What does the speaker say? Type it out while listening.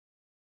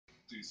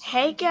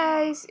Hey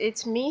guys,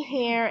 it's me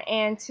here,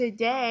 and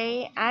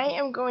today I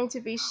am going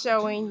to be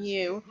showing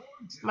you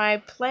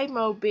my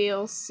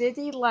Playmobil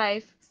City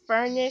Life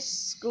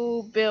Furnished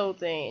School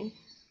Building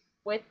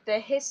with the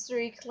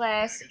history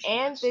class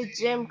and the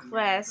gym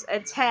class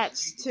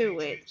attached to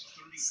it.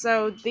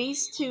 So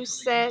these two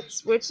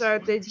sets, which are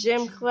the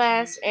gym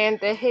class and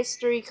the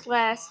history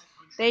class,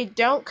 they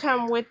don't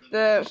come with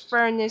the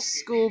furnished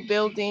school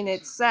building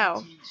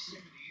itself.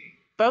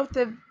 Both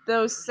of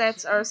those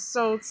sets are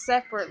sold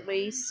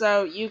separately,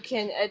 so you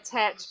can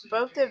attach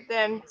both of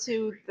them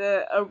to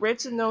the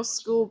original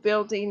school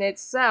building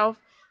itself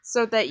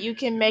so that you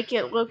can make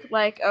it look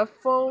like a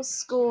full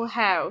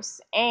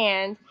schoolhouse.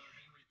 And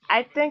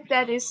I think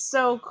that is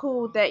so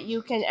cool that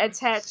you can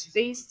attach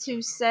these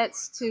two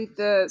sets to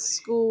the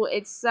school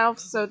itself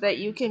so that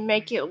you can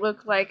make it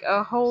look like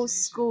a whole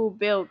school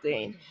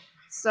building.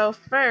 So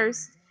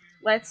first,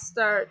 let's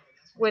start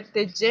with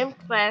the gym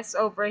class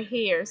over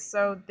here.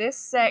 So this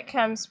set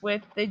comes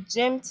with the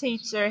gym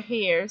teacher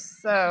here.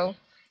 So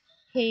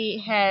he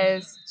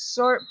has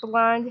short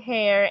blonde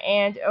hair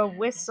and a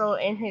whistle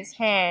in his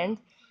hand,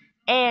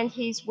 and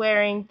he's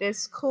wearing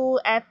this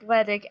cool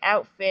athletic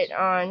outfit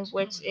on,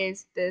 which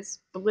is this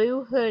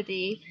blue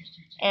hoodie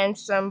and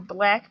some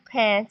black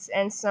pants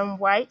and some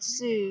white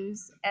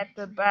shoes at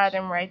the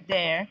bottom right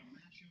there.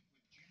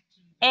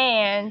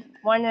 And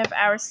one of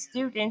our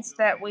students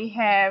that we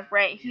have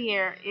right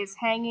here is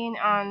hanging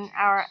on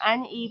our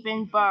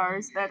uneven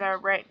bars that are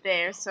right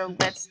there. So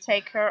let's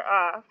take her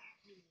off.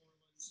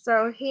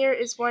 So here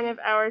is one of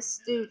our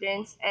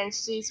students, and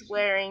she's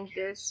wearing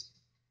this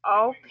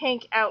all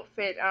pink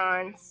outfit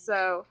on.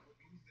 So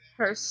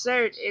her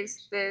shirt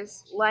is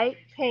this light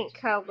pink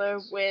color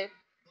with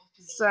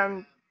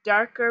some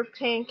darker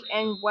pink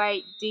and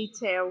white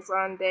details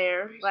on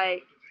there.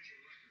 Like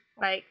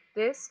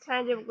this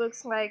kind of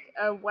looks like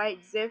a white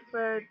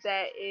zipper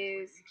that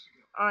is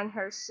on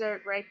her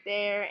shirt right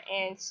there,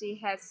 and she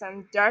has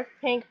some dark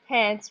pink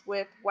pants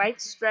with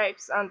white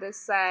stripes on the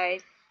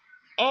side,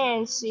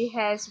 and she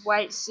has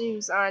white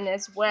shoes on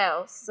as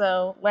well.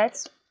 So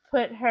let's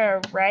put her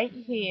right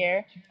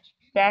here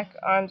back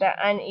on the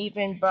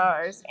uneven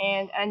bars.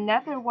 And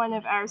another one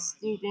of our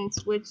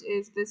students, which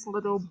is this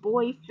little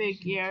boy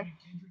figure,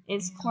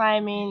 is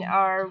climbing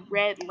our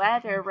red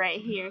ladder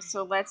right here.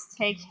 So let's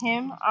take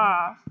him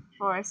off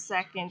for a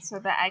second so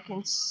that I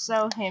can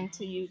show him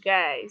to you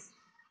guys.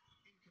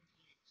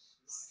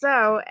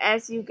 So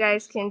as you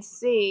guys can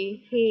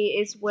see, he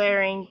is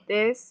wearing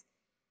this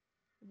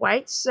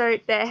white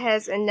shirt that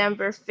has a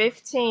number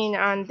 15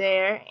 on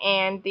there,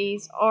 and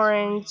these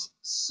orange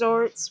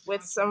shorts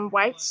with some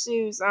white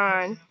shoes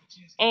on,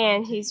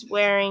 and he's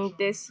wearing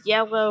this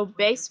yellow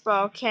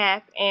baseball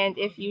cap, and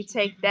if you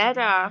take that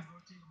off,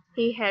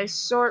 he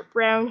has short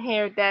brown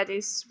hair that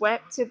is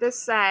swept to the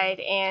side,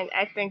 and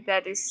I think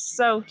that is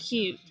so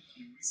cute.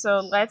 So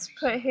let's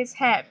put his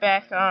hat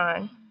back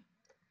on,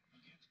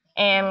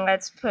 and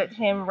let's put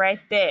him right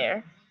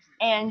there.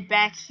 And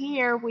back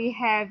here we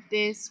have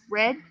this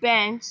red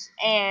bench,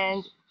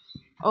 and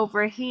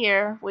over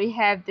here we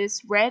have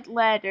this red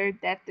ladder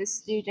that the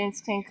students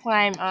can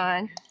climb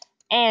on,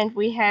 and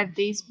we have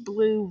these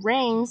blue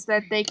rings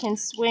that they can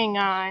swing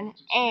on,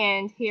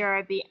 and here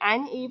are the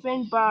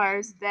uneven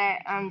bars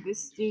that the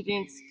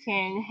students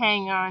can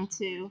hang on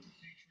to.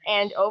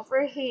 And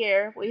over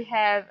here we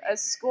have a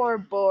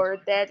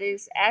scoreboard that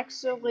is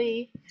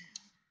actually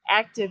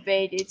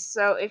activated,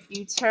 so if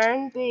you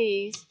turn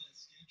these,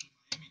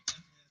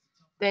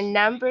 the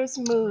numbers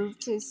move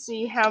to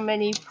see how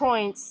many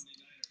points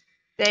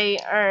they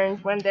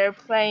earned when they're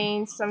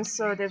playing some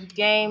sort of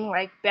game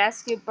like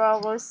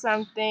basketball or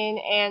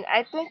something. And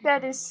I think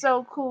that is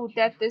so cool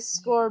that this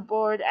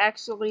scoreboard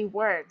actually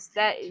works.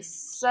 That is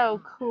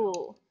so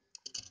cool.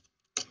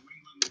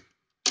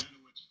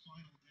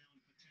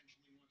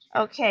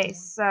 Okay,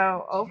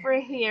 so over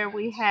here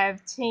we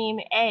have Team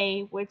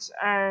A,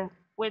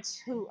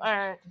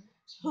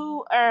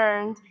 who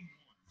earned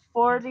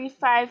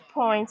 45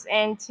 points,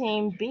 and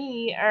Team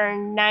B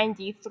earned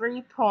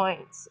 93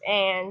 points.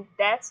 And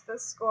that's the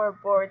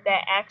scoreboard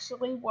that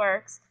actually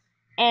works.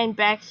 And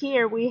back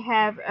here we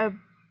have a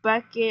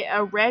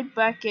red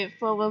bucket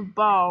full of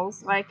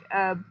balls, like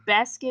a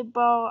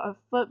basketball, a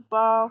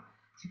football,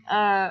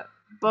 a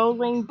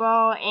bowling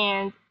ball,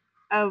 and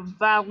a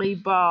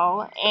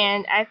volleyball.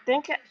 And I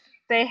think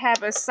they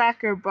have a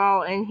soccer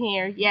ball in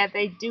here. Yeah,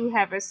 they do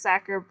have a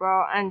soccer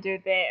ball under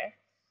there.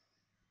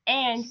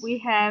 And we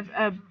have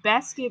a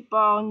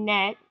basketball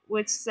net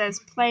which says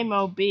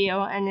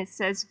Playmobil, and it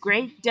says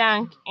Great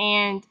Dunk,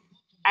 and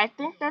I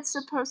think that's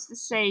supposed to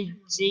say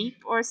Jeep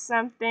or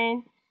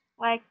something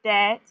like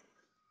that.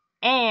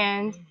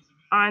 And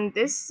on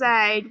this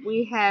side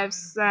we have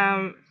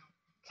some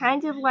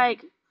kind of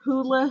like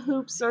hula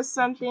hoops or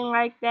something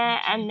like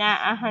that. I'm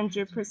not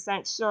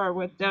 100% sure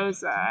what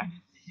those are.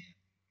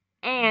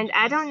 And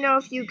I don't know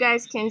if you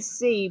guys can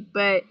see,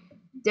 but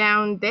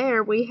down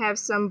there we have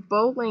some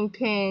bowling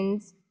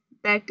pins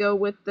that go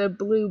with the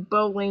blue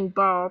bowling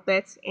ball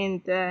that's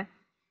in the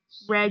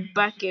red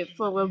bucket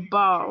full of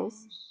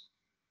balls.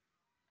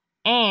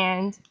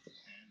 And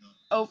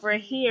over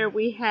here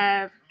we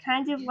have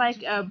kind of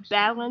like a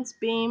balance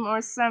beam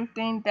or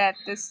something that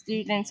the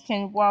students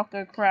can walk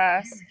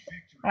across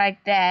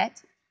like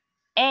that.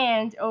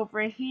 And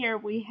over here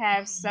we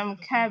have some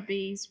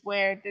cubbies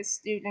where the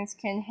students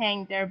can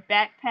hang their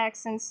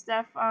backpacks and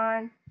stuff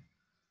on.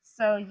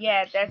 So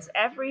yeah, that's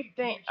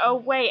everything. Oh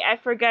wait, I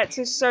forgot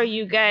to show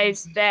you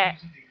guys that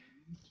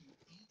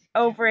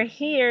over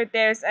here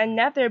there's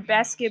another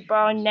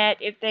basketball net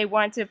if they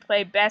want to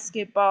play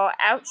basketball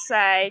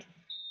outside.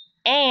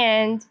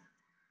 And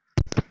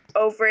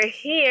over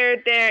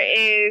here there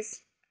is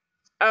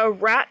a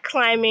rock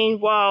climbing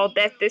wall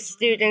that the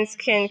students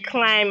can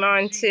climb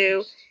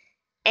onto.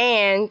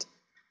 And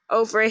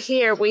over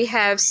here we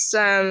have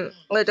some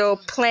little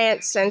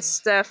plants and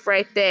stuff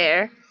right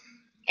there.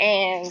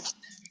 And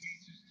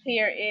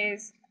here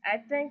is, I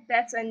think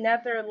that's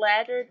another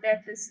ladder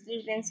that the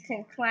students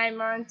can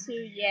climb onto.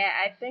 Yeah,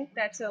 I think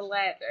that's a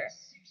ladder.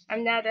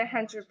 I'm not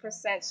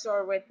 100%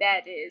 sure what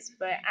that is,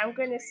 but I'm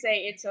going to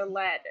say it's a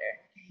ladder.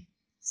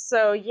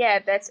 So yeah,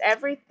 that's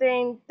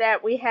everything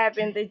that we have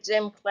in the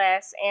gym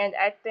class, and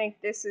I think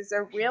this is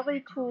a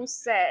really cool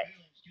set.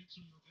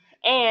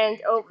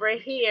 And over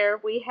here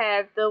we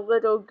have the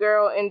little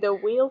girl in the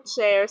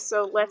wheelchair,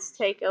 so let's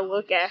take a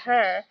look at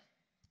her.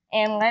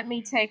 And let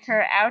me take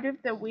her out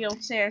of the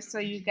wheelchair so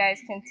you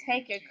guys can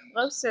take a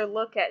closer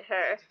look at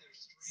her.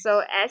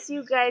 So as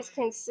you guys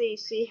can see,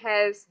 she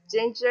has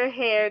ginger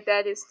hair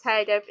that is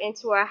tied up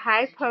into a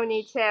high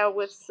ponytail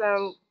with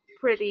some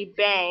pretty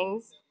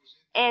bangs.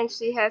 And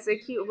she has a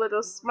cute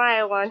little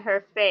smile on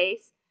her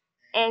face.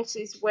 And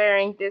she's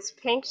wearing this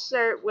pink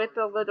shirt with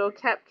a little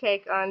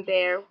cupcake on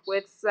there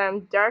with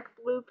some dark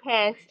blue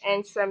pants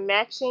and some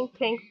matching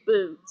pink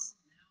boots.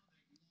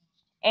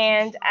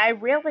 And I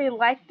really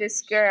like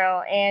this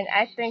girl, and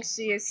I think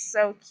she is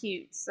so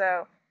cute.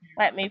 So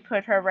let me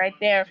put her right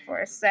there for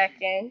a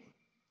second.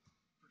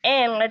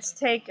 And let's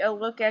take a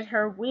look at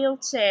her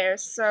wheelchair.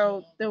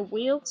 So the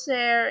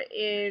wheelchair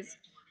is,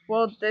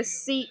 well, the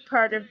seat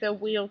part of the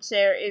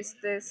wheelchair is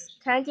this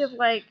kind of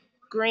like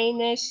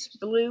greenish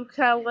blue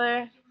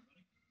color.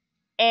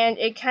 And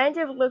it kind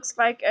of looks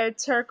like a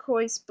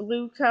turquoise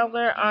blue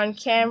color on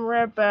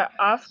camera, but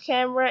off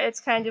camera it's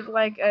kind of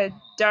like a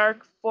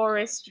dark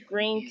forest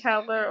green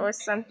color or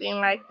something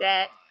like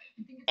that.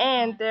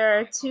 And there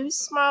are two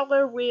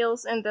smaller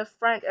wheels in the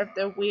front of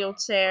the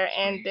wheelchair,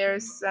 and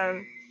there's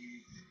some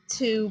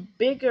two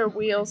bigger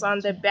wheels on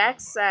the back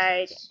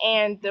side,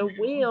 and the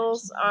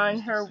wheels on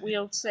her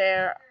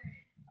wheelchair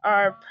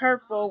are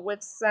purple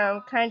with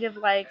some kind of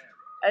like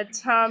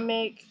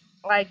atomic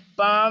like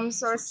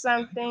bombs or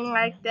something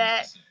like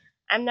that.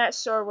 I'm not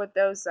sure what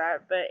those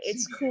are, but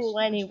it's cool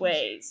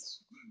anyways.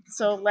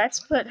 So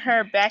let's put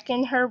her back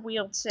in her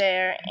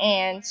wheelchair,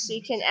 and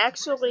she can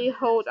actually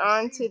hold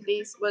on to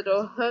these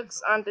little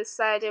hooks on the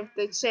side of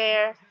the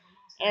chair,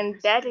 and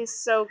that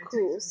is so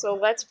cool. So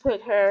let's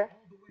put her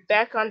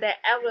back on the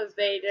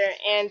elevator,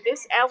 and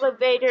this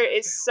elevator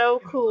is so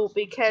cool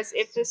because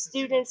if the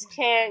students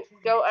can't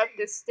go up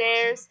the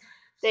stairs,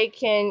 they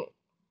can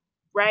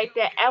ride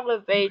the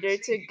elevator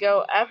to go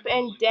up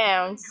and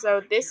down.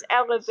 So this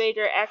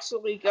elevator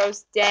actually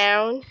goes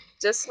down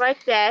just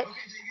like that,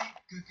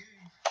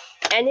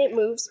 and it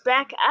moves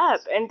back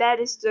up, and that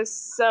is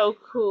just so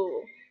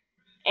cool.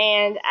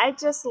 And I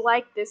just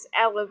like this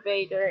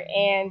elevator,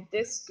 and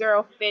this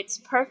girl fits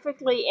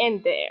perfectly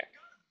in there.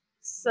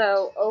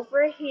 So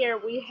over here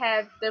we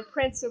have the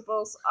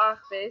principal's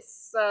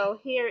office. So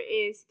here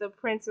is the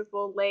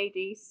principal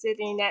lady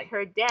sitting at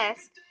her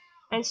desk,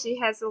 and she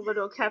has a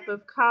little cup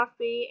of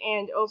coffee,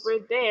 and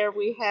over there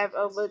we have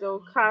a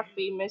little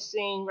coffee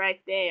machine right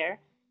there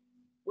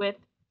with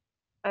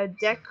a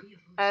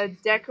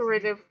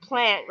decorative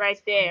plant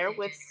right there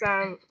with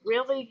some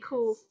really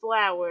cool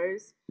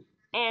flowers.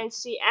 And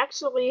she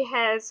actually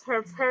has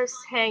her purse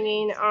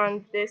hanging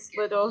on this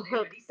little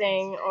hook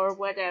thing or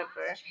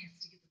whatever.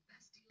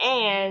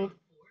 And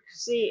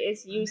she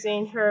is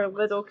using her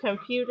little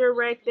computer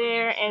right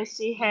there, and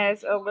she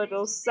has a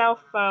little cell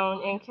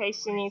phone in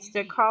case she needs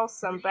to call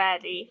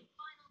somebody.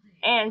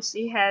 And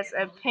she has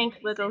a pink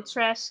little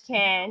trash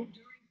can,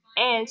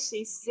 and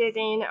she's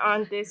sitting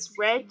on this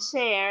red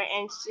chair,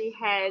 and she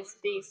has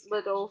these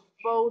little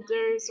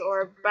folders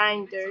or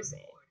binders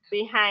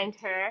behind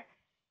her.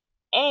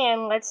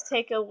 And let's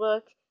take a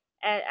look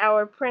at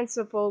our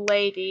principal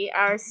lady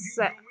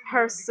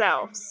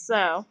herself.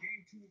 So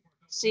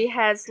she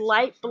has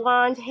light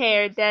blonde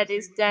hair that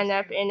is done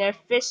up in a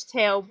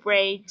fishtail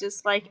braid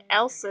just like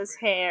Elsa's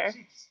hair.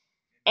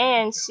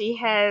 And she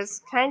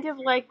has kind of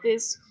like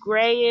this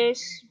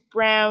grayish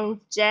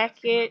brown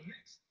jacket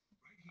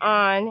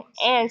on,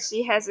 and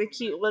she has a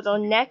cute little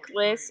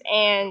necklace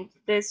and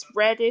this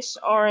reddish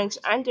orange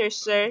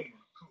undershirt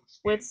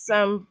with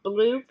some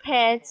blue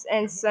pants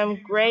and some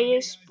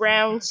grayish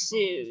brown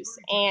shoes.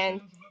 And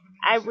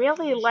I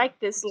really like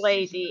this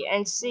lady,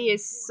 and she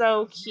is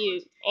so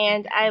cute,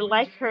 and I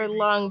like her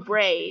long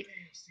braid,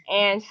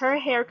 and her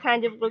hair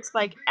kind of looks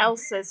like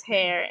Elsa's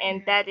hair,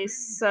 and that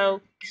is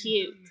so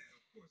cute.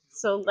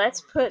 So let's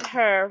put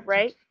her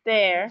right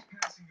there.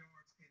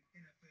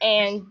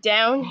 And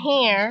down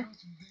here,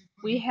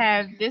 we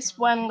have this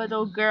one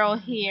little girl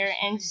here,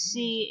 and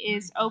she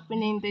is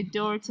opening the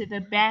door to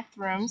the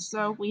bathroom.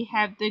 So we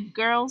have the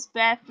girls'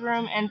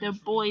 bathroom and the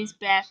boys'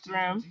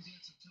 bathroom.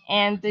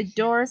 And the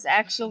doors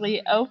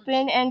actually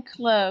open and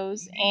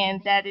close,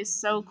 and that is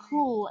so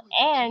cool.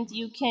 And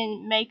you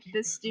can make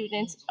the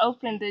students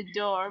open the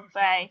door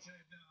by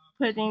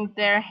putting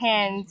their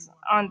hands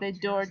on the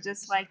door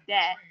just like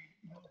that.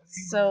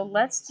 So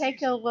let's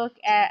take a look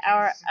at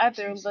our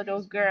other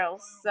little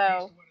girl.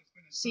 So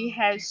she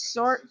has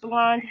short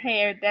blonde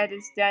hair that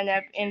is done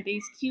up in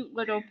these cute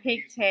little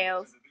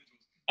pigtails,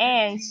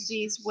 and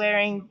she's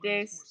wearing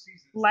this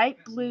light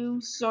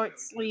blue short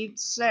sleeved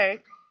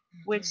shirt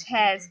which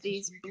has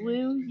these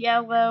blue,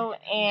 yellow,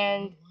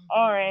 and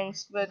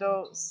orange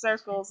little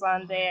circles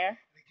on there.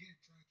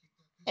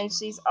 And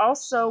she's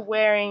also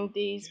wearing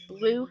these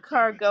blue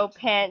cargo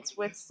pants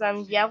with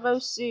some yellow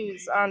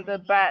shoes on the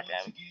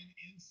bottom.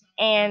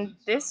 And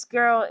this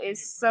girl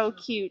is so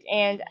cute,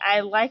 and I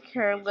like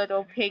her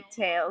little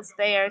pigtails.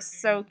 They are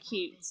so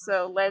cute.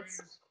 So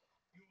let's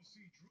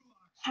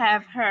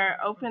have her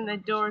open the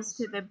doors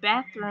to the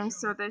bathroom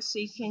so that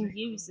she can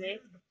use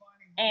it.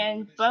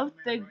 And both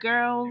the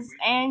girls'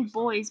 and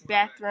boys'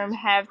 bathroom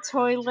have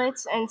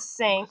toilets and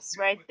sinks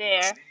right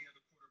there.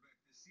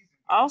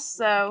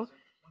 Also,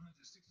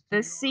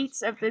 the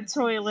seats of the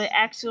toilet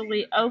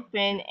actually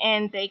open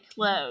and they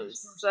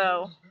close.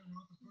 So,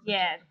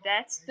 yeah,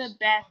 that's the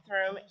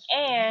bathroom.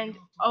 And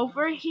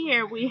over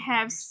here we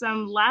have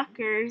some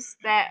lockers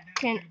that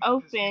can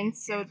open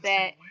so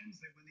that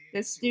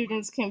the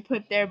students can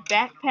put their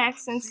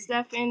backpacks and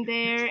stuff in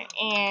there,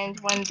 and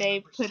when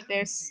they put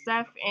their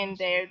stuff in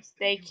there,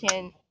 they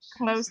can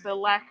close the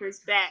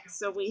lockers back.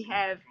 So we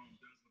have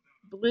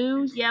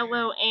blue,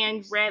 yellow,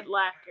 and red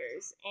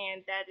lockers,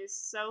 and that is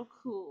so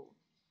cool.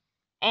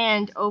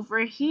 And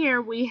over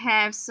here we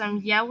have some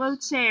yellow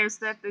chairs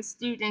that the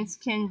students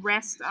can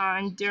rest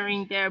on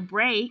during their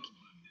break,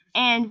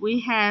 and we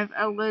have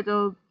a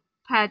little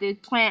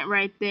potted plant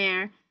right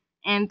there,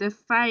 and the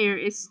fire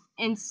is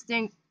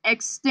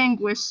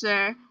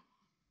extinguisher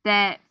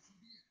that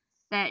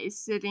is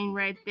sitting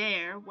right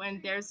there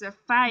when there's a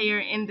fire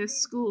in the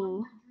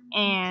school.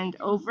 And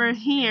over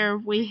here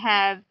we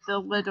have the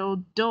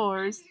little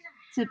doors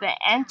to the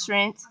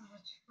entrance,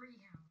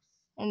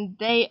 and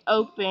they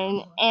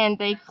open and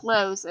they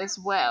close as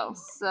well.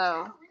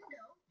 So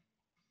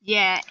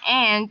yeah,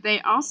 and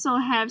they also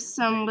have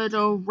some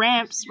little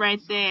ramps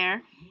right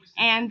there.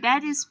 And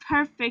that is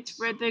perfect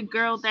for the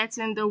girl that's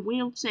in the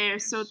wheelchair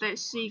so that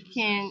she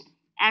can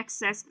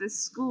access the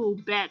school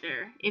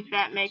better, if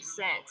that makes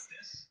sense.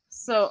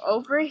 So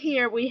over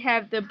here we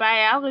have the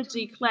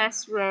biology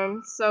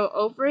classroom. So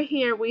over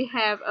here we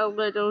have a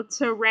little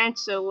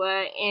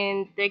tarantula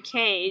in the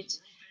cage.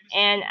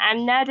 And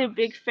I'm not a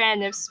big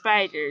fan of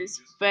spiders,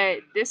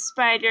 but this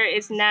spider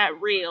is not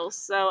real,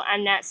 so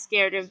I'm not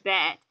scared of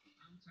that.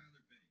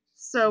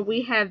 So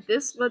we have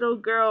this little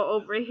girl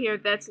over here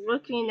that's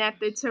looking at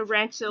the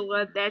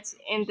tarantula that's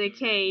in the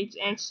cage,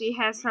 and she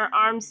has her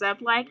arms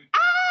up like,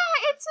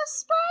 ah, it's a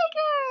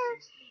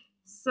spider!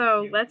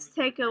 So let's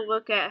take a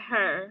look at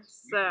her.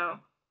 So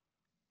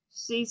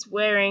she's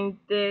wearing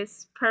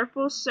this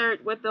purple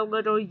shirt with a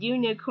little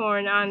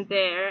unicorn on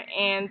there,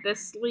 and the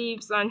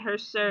sleeves on her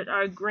shirt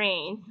are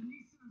green.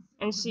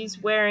 And she's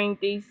wearing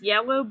these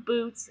yellow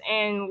boots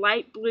and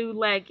light blue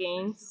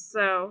leggings.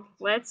 So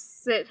let's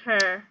sit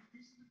her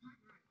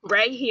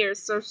right here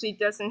so she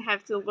doesn't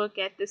have to look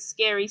at the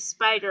scary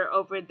spider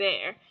over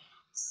there.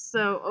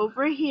 So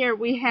over here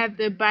we have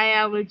the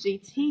biology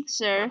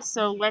teacher,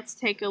 so let's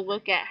take a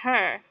look at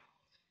her.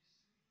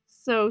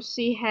 So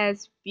she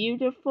has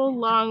beautiful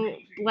long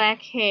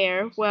black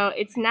hair. Well,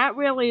 it's not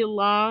really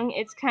long,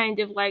 it's kind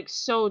of like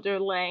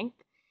shoulder length.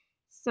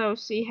 So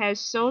she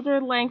has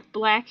shoulder length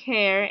black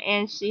hair,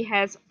 and she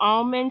has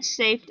almond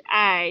shaped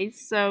eyes.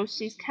 So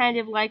she's kind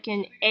of like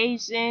an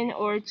Asian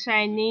or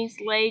Chinese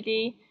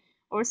lady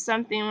or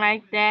something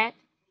like that.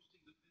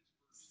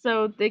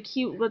 So the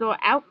cute little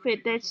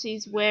outfit that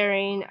she's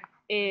wearing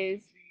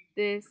is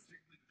this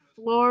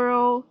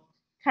floral,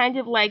 kind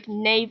of like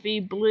navy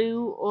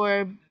blue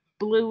or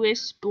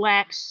bluish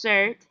black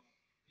shirt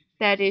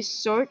that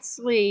is short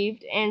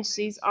sleeved, and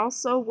she's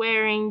also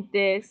wearing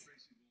this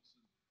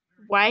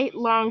white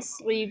long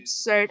sleeved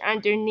shirt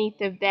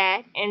underneath of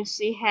that, and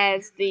she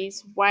has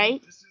these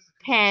white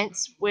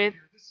pants with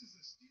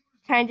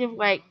kind of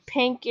like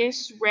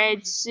pinkish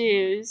red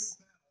shoes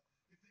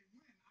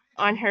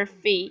on her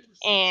feet.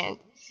 And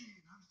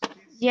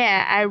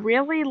yeah, I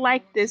really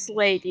like this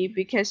lady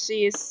because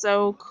she is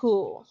so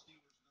cool.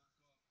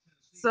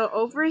 So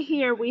over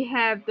here we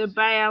have the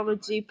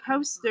biology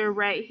poster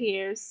right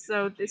here.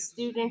 So the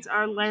students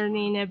are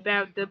learning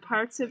about the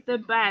parts of the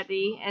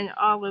body and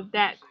all of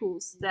that cool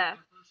stuff.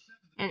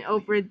 And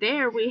over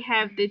there we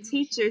have the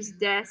teacher's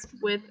desk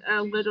with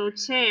a little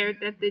chair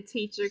that the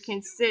teacher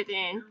can sit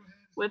in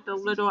with a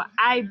little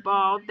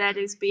eyeball that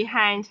is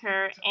behind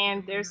her,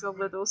 and there's a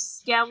little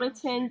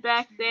skeleton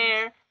back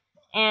there,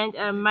 and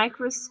a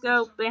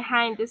microscope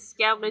behind the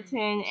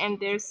skeleton, and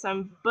there's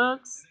some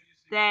books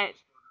that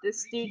the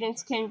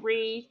students can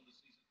read,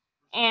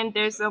 and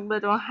there's a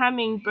little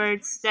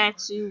hummingbird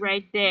statue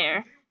right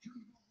there.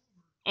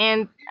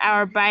 And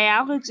our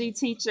biology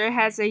teacher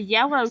has a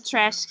yellow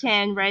trash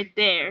can right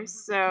there.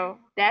 So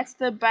that's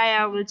the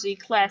biology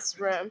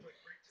classroom.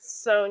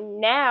 So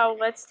now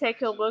let's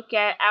take a look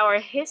at our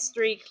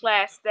history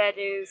class that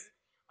is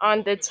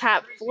on the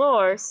top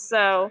floor.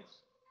 So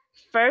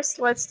first,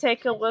 let's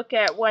take a look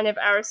at one of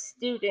our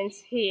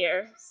students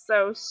here.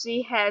 So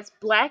she has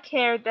black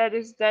hair that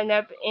is done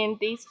up in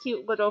these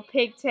cute little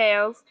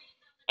pigtails.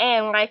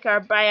 And like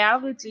our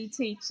biology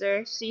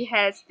teacher, she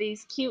has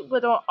these cute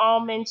little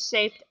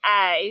almond-shaped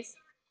eyes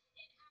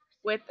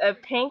with a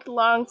pink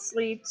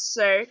long-sleeved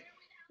shirt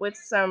with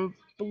some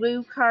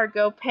blue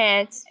cargo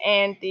pants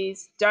and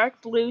these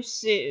dark blue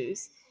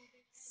shoes.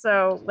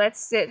 So let's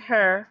sit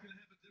her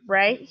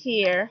right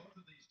here.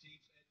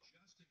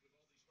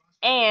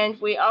 And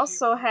we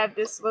also have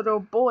this little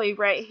boy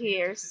right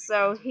here.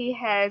 So he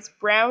has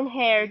brown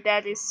hair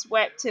that is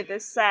swept to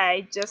the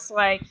side, just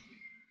like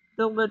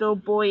the little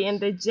boy in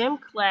the gym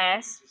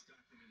class.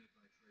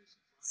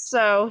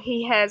 So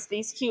he has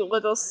these cute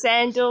little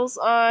sandals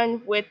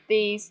on with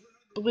these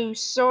blue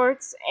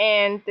shorts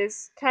and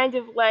this kind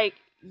of like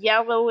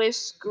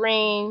yellowish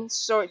green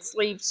short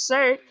sleeved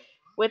shirt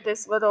with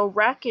this little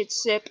rocket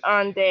ship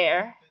on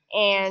there.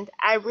 And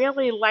I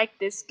really like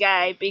this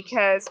guy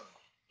because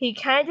he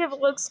kind of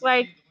looks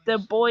like the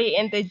boy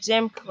in the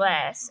gym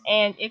class.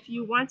 And if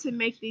you want to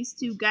make these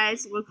two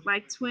guys look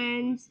like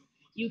twins,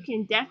 you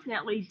can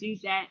definitely do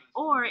that.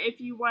 Or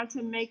if you want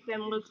to make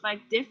them look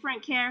like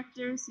different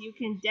characters, you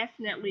can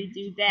definitely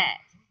do that.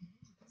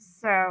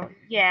 So,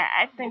 yeah,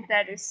 I think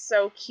that is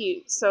so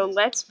cute. So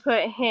let's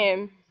put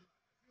him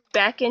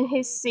back in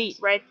his seat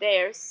right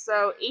there.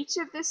 So each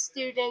of the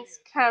students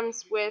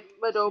comes with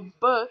little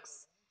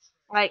books,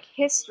 like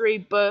history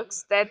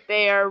books that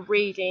they are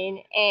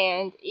reading,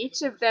 and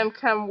each of them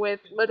come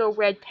with little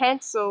red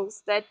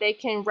pencils that they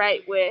can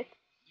write with.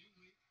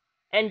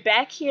 And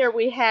back here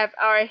we have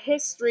our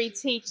history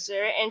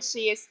teacher, and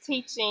she is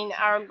teaching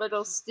our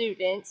little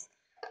students.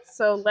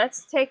 So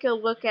let's take a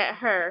look at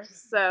her.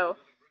 So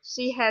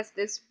she has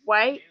this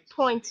white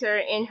pointer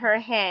in her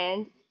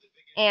hand,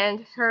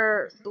 and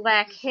her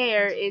black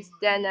hair is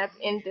done up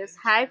in this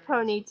high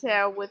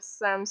ponytail with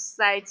some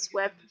side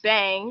swept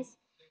bangs,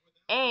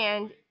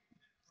 and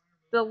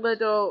the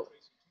little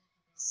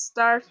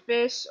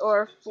starfish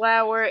or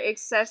flower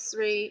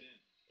accessory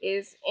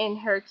is in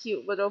her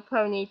cute little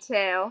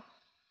ponytail.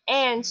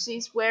 And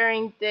she's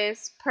wearing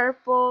this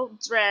purple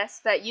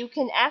dress that you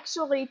can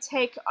actually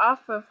take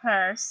off of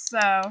her.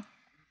 So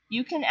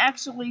you can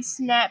actually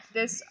snap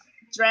this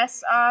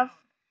dress off,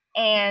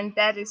 and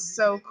that is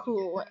so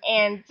cool.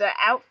 And the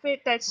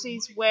outfit that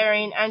she's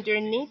wearing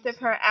underneath of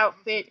her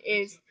outfit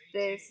is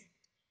this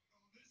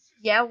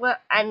yellow.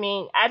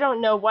 I don't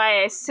know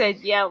why I said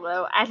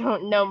yellow. I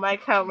don't know my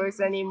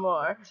colors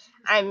anymore.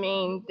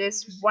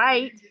 This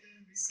white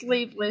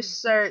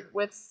sleeveless shirt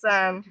with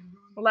some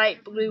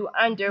light blue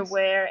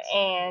underwear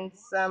and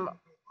some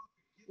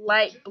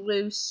light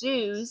blue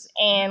shoes.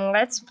 And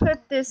let's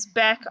put this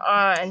back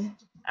on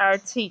our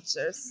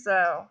teacher.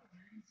 So,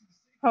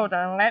 hold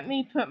on. Let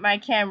me put my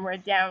camera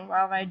down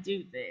while I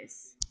do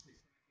this.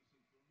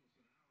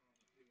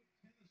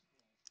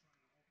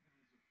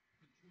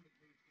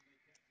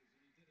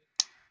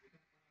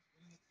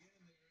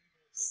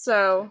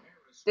 So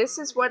this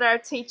is what our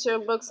teacher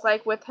looks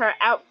like with her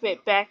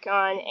outfit back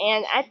on,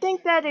 and I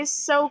think that is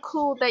so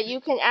cool that you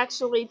can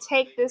actually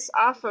take this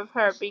off of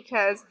her,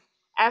 because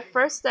at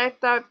first I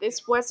thought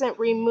this wasn't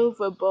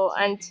removable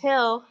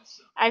until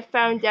I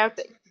found out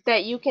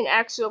that you can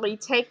actually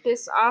take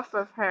this off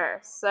of her.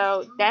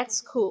 So that's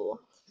cool.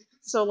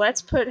 So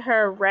let's put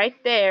her right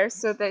there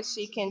so that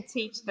she can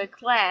teach the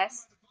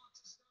class.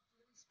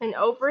 And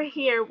over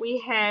here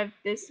we have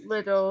this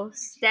little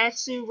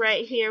statue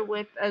right here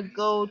with a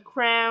gold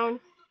crown.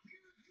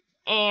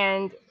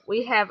 And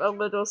we have a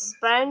little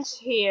sponge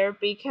here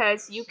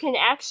because you can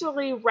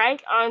actually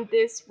write on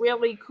this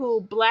really cool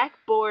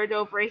blackboard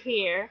over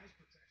here.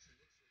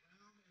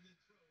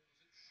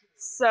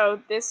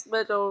 So this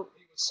little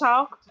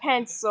chalk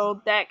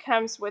pencil that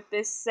comes with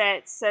this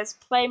set says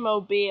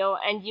Playmobil,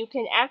 and you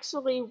can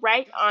actually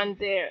write on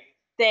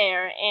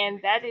there,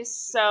 and that is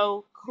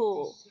so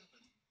cool.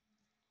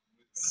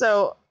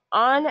 So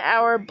on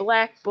our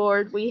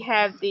blackboard, we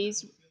have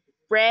these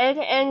red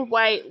and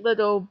white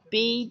little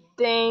bead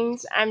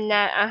things. I'm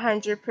not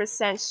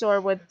 100% sure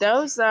what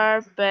those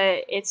are,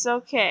 but it's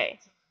okay.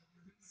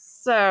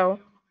 So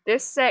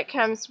this set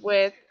comes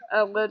with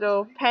a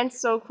little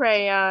pencil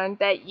crayon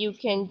that you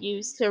can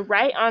use to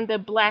write on the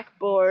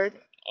blackboard,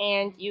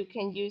 and you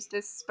can use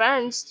the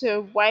sponge to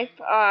wipe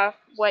off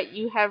what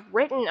you have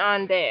written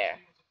on there.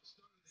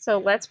 So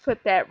let's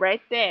put that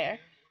right there.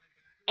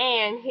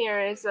 And here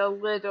is a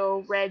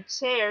little red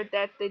chair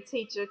that the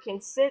teacher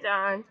can sit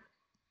on.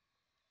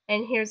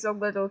 And here's a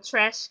little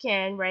trash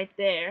can right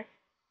there.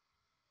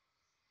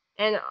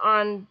 And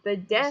on the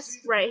desk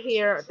right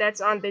here, that's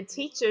on the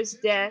teacher's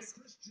desk,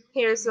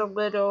 here's a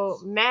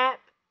little map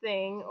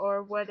thing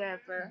or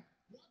whatever.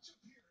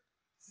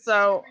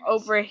 So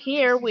over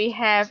here we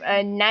have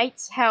a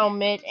knight's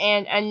helmet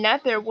and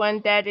another one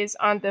that is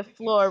on the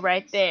floor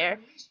right there.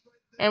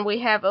 And we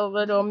have a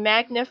little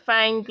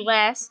magnifying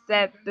glass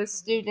that the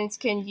students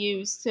can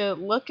use to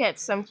look at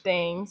some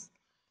things.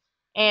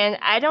 And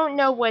I don't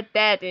know what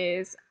that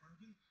is.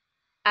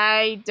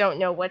 I don't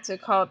know what to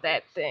call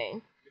that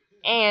thing.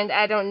 And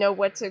I don't know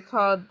what to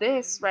call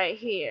this right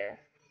here.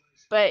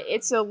 But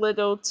it's a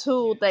little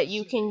tool that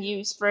you can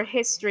use for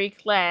history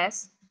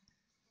class.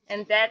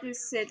 And that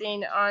is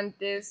sitting on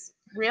this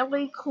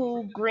really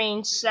cool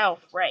green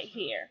shelf right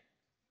here.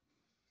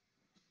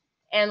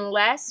 And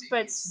last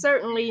but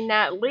certainly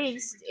not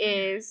least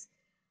is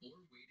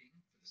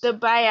the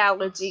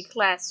biology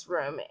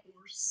classroom.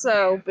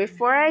 So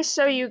before I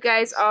show you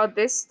guys all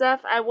this stuff,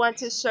 I want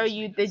to show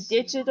you the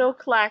digital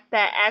clock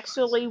that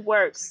actually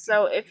works.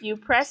 So if you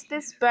press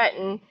this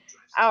button,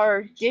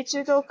 our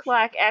digital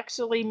clock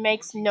actually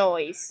makes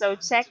noise. So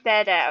check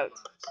that out.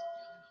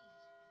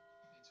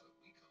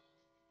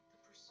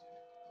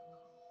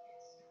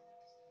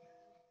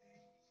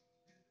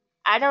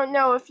 I don't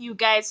know if you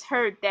guys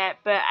heard that,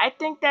 but I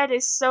think that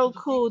is so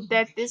cool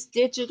that this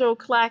digital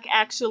clock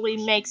actually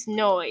makes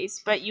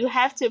noise, but you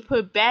have to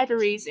put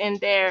batteries in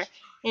there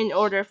in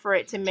order for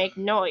it to make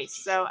noise.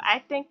 So I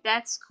think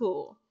that's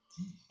cool.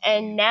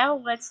 And now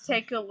let's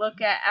take a look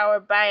at our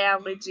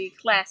biology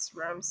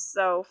classroom.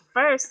 So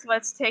first,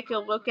 let's take a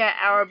look at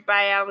our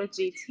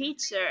biology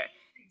teacher.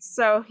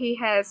 So he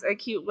has a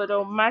cute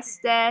little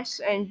mustache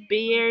and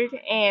beard,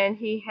 and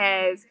he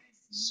has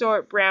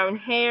short brown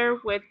hair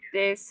with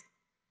this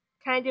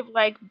kind of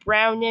like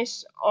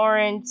brownish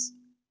orange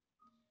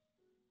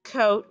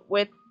coat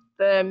with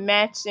the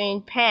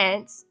matching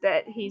pants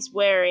that he's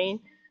wearing.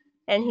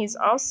 And he's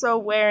also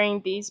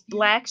wearing these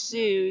black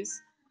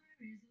shoes.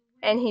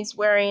 And he's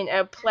wearing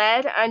a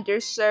plaid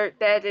undershirt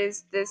that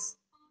is this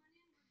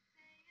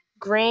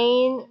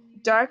green,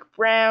 dark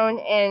brown,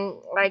 and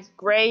like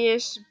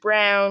grayish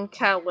brown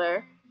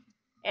color.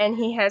 And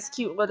he has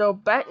cute little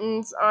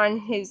buttons on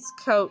his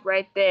coat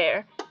right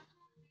there.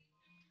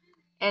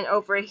 And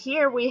over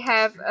here we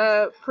have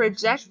a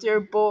projector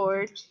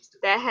board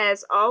that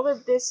has all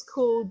of this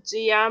cool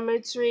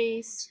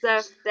geometry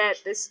stuff that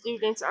the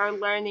students are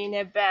learning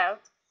about.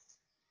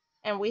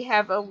 And we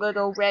have a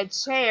little red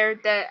chair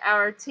that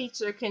our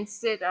teacher can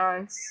sit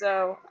on.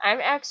 So I'm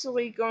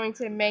actually going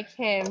to make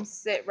him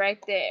sit right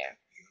there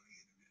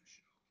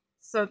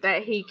so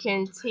that he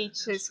can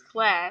teach his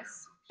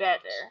class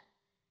better.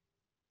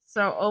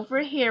 So over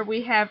here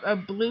we have a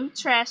blue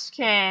trash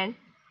can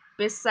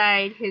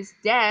beside his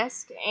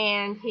desk,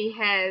 and he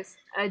has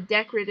a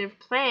decorative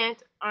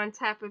plant on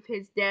top of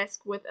his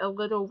desk with a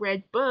little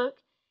red book,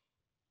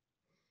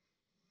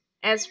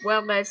 as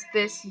well as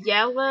this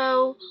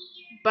yellow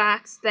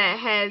box that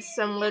has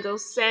some little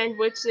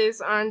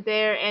sandwiches on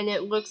there, and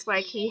it looks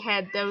like he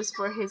had those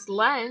for his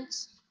lunch.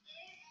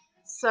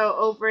 So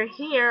over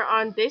here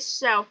on this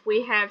shelf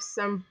we have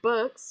some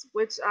books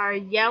which are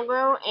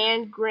yellow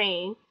and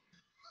green,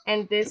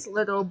 and this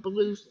little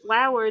blue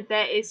flower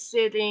that is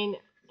sitting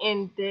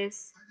in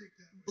this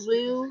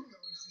blue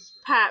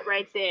pot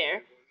right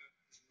there.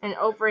 And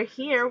over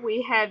here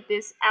we have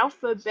this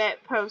alphabet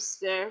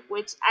poster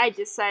which I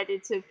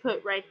decided to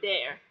put right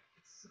there.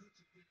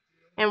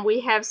 And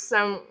we have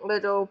some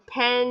little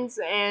pens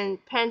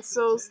and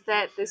pencils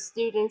that the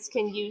students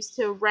can use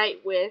to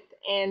write with,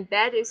 and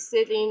that is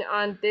sitting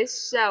on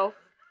this shelf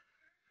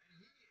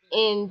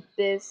in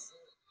this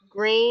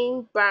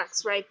green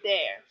box right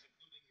there.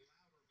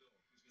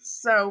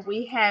 So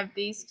we have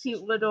these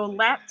cute little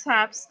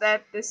laptops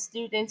that the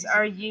students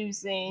are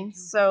using.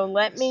 So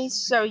let me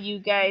show you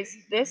guys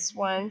this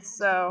one.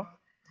 So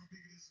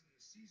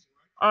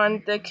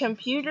on the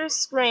computer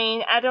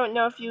screen, I don't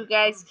know if you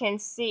guys can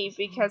see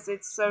because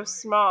it's so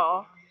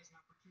small.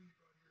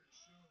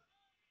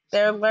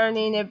 They're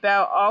learning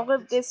about all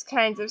of this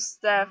kinds of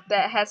stuff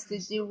that has to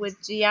do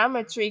with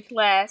geometry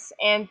class,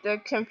 and the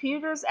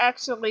computers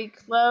actually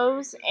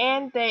close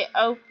and they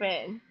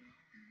open.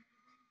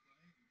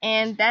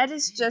 And that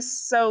is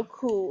just so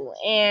cool.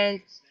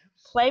 And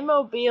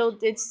Playmobil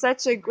did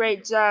such a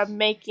great job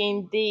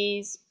making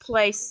these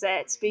play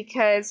sets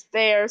because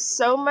they are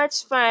so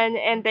much fun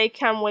and they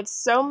come with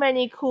so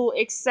many cool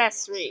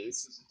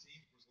accessories.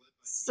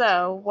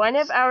 So, one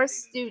of our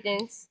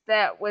students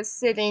that was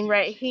sitting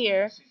right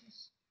here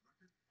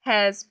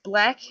has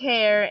black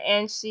hair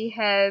and she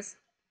has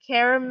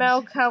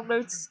caramel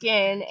colored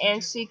skin,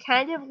 and she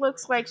kind of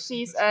looks like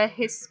she's a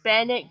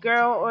Hispanic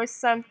girl or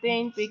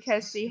something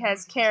because she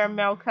has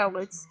caramel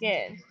colored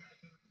skin.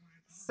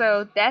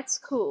 So that's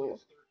cool.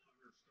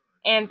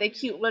 And the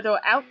cute little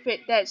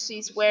outfit that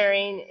she's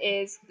wearing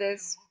is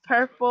this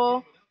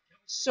purple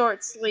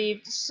short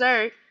sleeved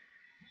shirt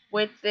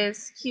with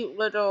this cute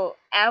little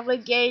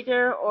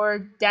alligator or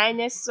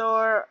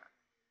dinosaur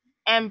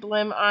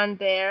emblem on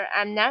there.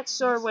 I'm not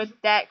sure what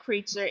that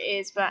creature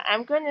is, but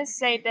I'm going to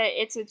say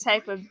that it's a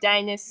type of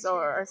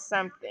dinosaur or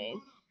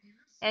something.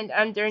 And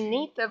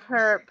underneath of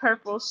her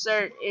purple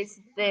shirt is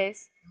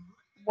this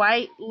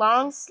white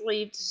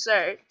long-sleeved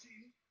shirt.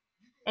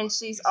 And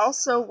she's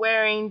also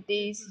wearing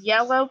these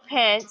yellow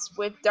pants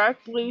with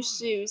dark blue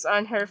shoes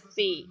on her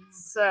feet.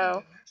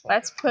 So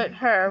let's put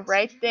her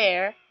right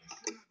there.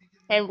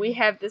 And we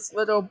have this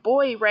little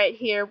boy right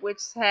here,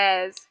 which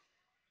has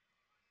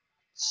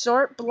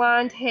short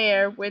blonde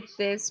hair with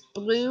this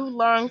blue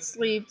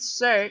long-sleeved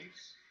shirt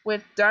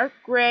with dark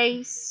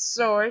gray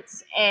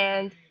shorts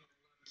and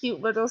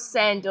cute little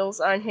sandals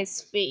on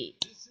his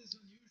feet.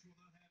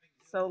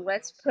 So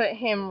let's put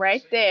him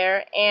right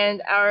there.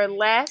 And our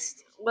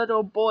last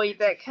little boy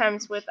that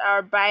comes with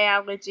our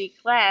biology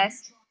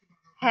class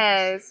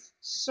has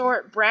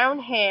short brown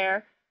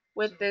hair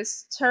with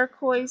this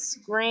turquoise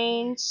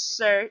green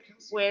shirt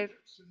with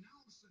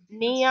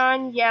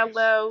neon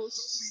yellow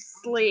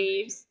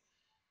sleeves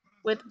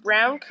with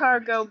brown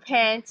cargo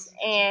pants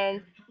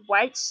and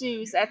white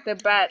shoes at the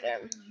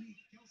bottom.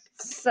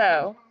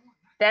 So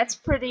that's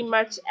pretty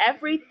much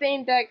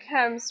everything that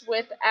comes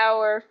with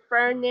our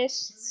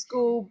furnished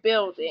school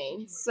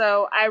building.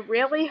 So I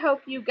really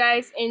hope you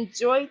guys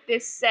enjoyed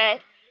this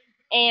set.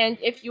 And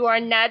if you are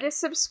not a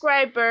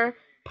subscriber,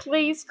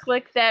 please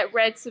click that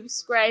red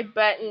subscribe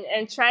button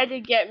and try to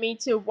get me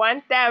to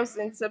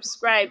 1,000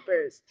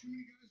 subscribers.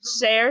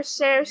 Share,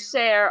 share,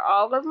 share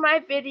all of my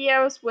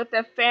videos with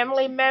a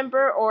family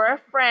member or a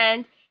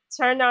friend.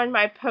 Turn on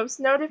my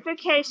post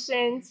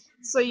notifications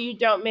so you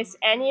don't miss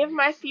any of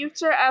my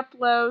future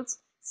uploads.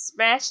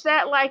 Smash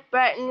that like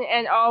button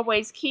and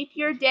always keep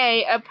your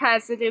day a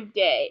positive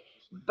day.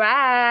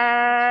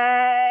 Bye!